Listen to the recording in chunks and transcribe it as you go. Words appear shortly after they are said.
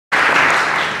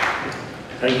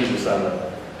Thank you,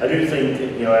 Susanna. I do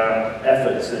think our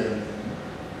efforts in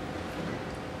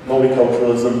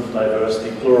multiculturalism,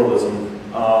 diversity, pluralism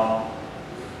are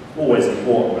always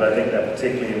important, but I think they're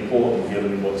particularly important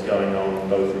given what's going on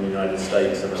both in the United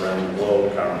States and around the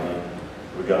world currently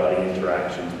regarding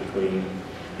interactions between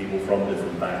people from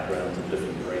different backgrounds and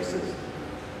different races.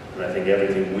 And I think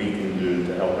everything we can do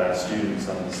to help our students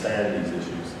understand these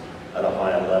issues at a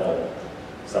higher level,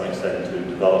 to some extent to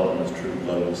develop them as true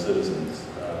global citizens,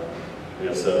 we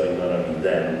are serving not only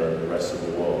them, but the rest of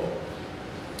the world.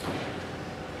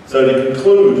 So to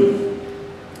conclude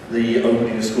the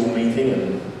opening of school meeting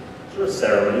and sort of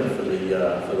ceremony for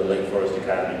the Lake Forest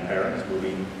Academy parents, we'll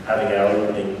be having our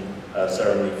opening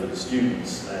ceremony for the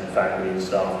students and faculty and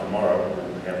staff tomorrow.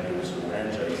 We'll have the school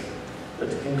handshake.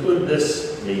 But to conclude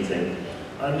this meeting,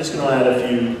 I'm just going to add a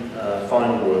few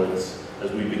final words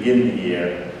as we begin the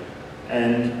year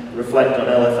and reflect on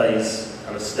LFA's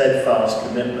kind of steadfast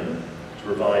commitment to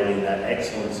providing that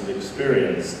excellence of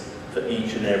experience for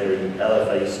each and every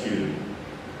LFA student,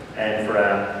 and for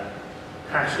our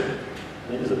passion,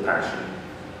 and it is a passion,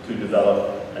 to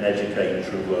develop and educate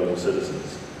true global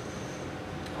citizens.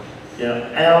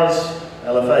 Ours,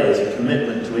 LFA, is a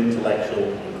commitment to intellectual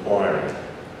inquiry.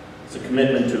 It's a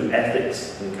commitment to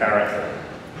ethics and character.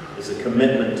 It's a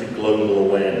commitment to global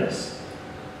awareness,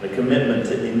 a commitment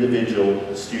to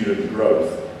individual student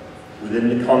growth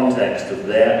within the context of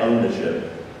their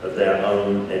ownership of their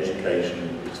own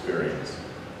education experience.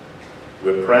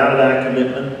 We're proud of our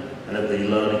commitment and of the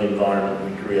learning environment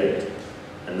we create,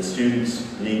 and the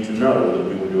students need to know that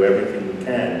we will do everything we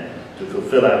can to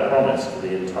fulfill our promise to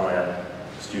the entire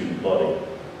student body.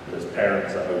 And as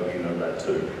parents, I hope you know that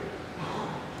too.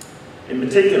 In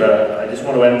particular, I just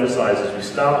want to emphasize as we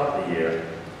start the year,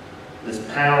 this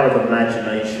power of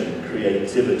imagination,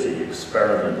 creativity,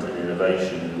 experiment and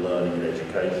innovation in learning and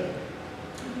education.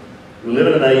 We live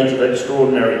in an age of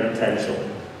extraordinary potential,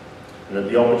 and that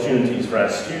the opportunities for our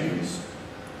students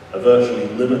are virtually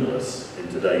limitless in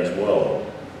today's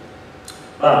world.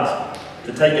 But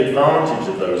to take advantage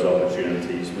of those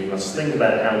opportunities, we must think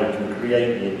about how we can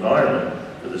create the environment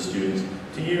for the students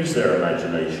to use their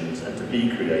imaginations and to be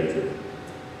creative,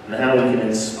 and how we can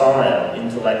inspire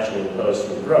intellectual and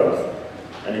personal growth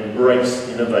and embrace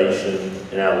innovation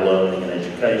in our learning and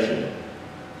education.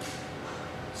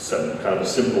 So, kind of a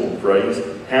simple phrase,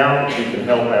 how we can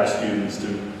help our students to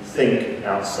think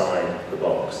outside the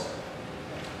box.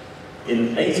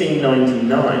 In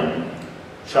 1899,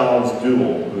 Charles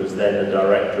Dewey, who was then the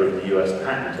director of the US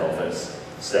Patent Office,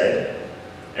 said,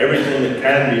 "Everything that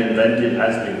can be invented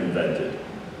has been invented."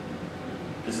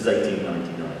 This is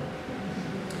 1899.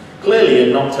 Clearly, he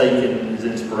had not taken his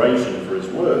inspiration for his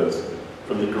words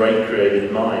from the great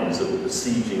creative minds that were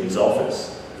besieging his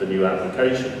office for new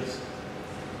applications.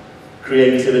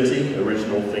 Creativity,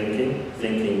 original thinking,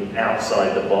 thinking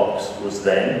outside the box was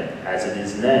then, as it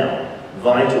is now,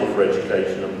 vital for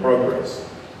education and progress.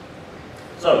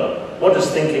 So, what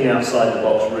does thinking outside the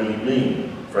box really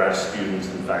mean for our students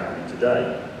and faculty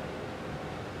today?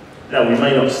 Now, we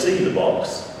may not see the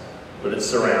box, but it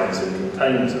surrounds and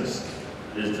contains us.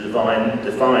 It is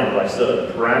defined by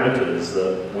certain parameters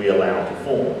that we allow to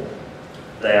form.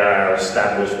 They are our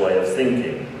established way of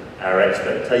thinking, our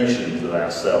expectations of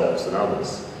ourselves and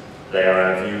others. They are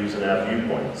our views and our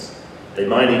viewpoints. They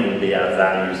might even be our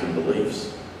values and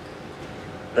beliefs.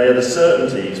 They are the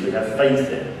certainties we have faith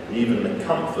in, and even the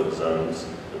comfort zones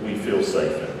that we feel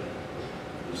safe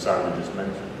in, as Sandra just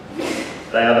mentioned.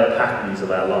 They are the patterns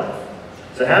of our life.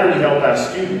 So how do we help our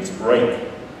students break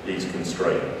these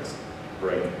constraints,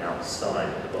 break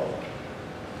outside the box?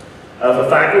 For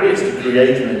faculty, it's to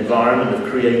create an environment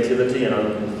of creativity and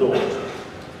open thought,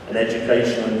 an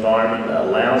educational environment that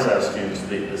allows our students to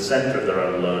be at the centre of their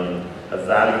own learning,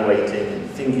 evaluating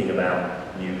and thinking about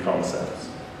new concepts.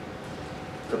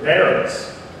 For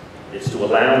parents, it's to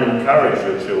allow and encourage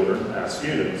your children, our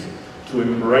students, to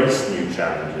embrace new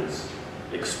challenges,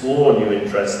 explore new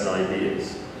interests and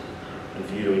ideas, and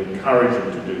for you to encourage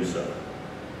them to do so.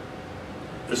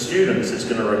 For students, it's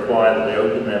going to require that they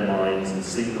open their minds and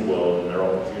see the world and their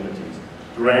opportunities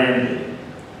grandly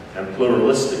and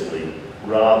pluralistically,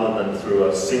 rather than through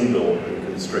a single and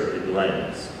constricted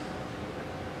lens.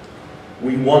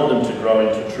 We want them to grow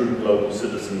into true global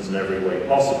citizens in every way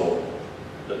possible,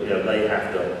 but they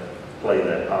have to play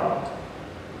their part.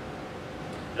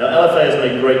 Now, LFA has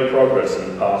made great progress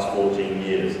in the past 14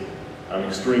 years. I'm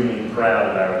extremely proud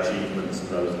of our achievements and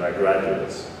those of our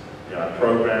graduates. Our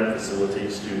program,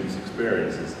 facilities, students'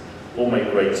 experiences all make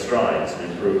great strides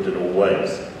and improved in all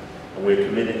ways, and we're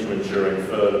committed to ensuring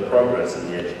further progress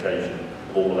in the education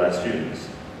of all of our students.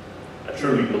 A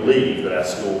truly believe that our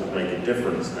school can make a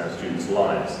difference in our students'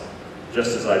 lives,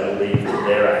 just as I believe that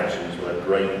their actions will have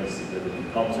great and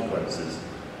significant consequences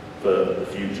for the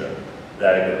future.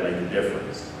 They're going to make a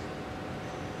difference.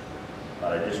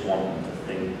 But I just want them to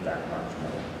think that much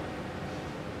more.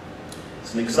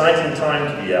 It's an exciting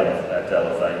time to be at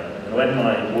LFA. I'm going to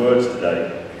end my words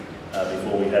today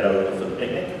before we head over for the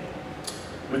picnic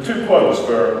with two quotes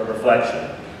for reflection.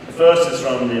 The first is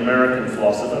from the American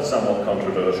philosopher, somewhat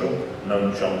controversial,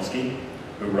 Noam Chomsky,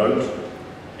 who wrote,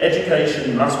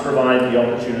 "Education must provide the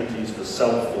opportunities for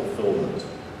self-fulfillment.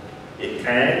 It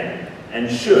can and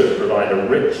should provide a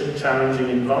rich and challenging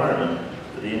environment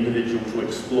for the individual to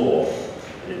explore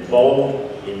and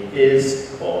evolve in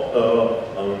his or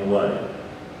her own way."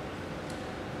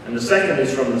 And the second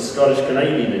is from the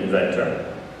Scottish-Canadian inventor,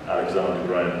 Alexander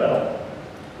Graham Bell,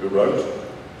 who wrote,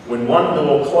 "When one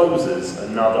door closes,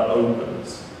 another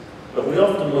opens. But we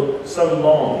often look so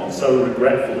long and so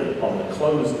regretfully upon the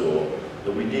closed door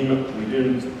that we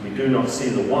do not see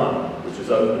the one which is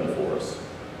open for us."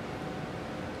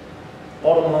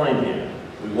 Bottom line here,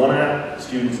 we want our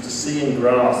students to see and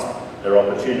grasp their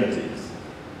opportunities,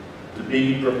 to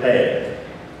be prepared,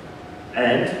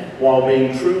 and, while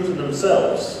being true to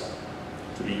themselves,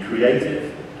 to be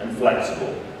creative and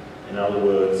flexible. In other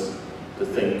words, to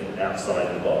think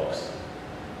outside the box.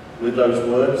 With those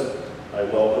words, I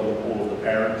welcome all of the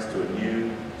parents to a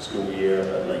new school year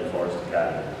at Lake Forest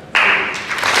Academy.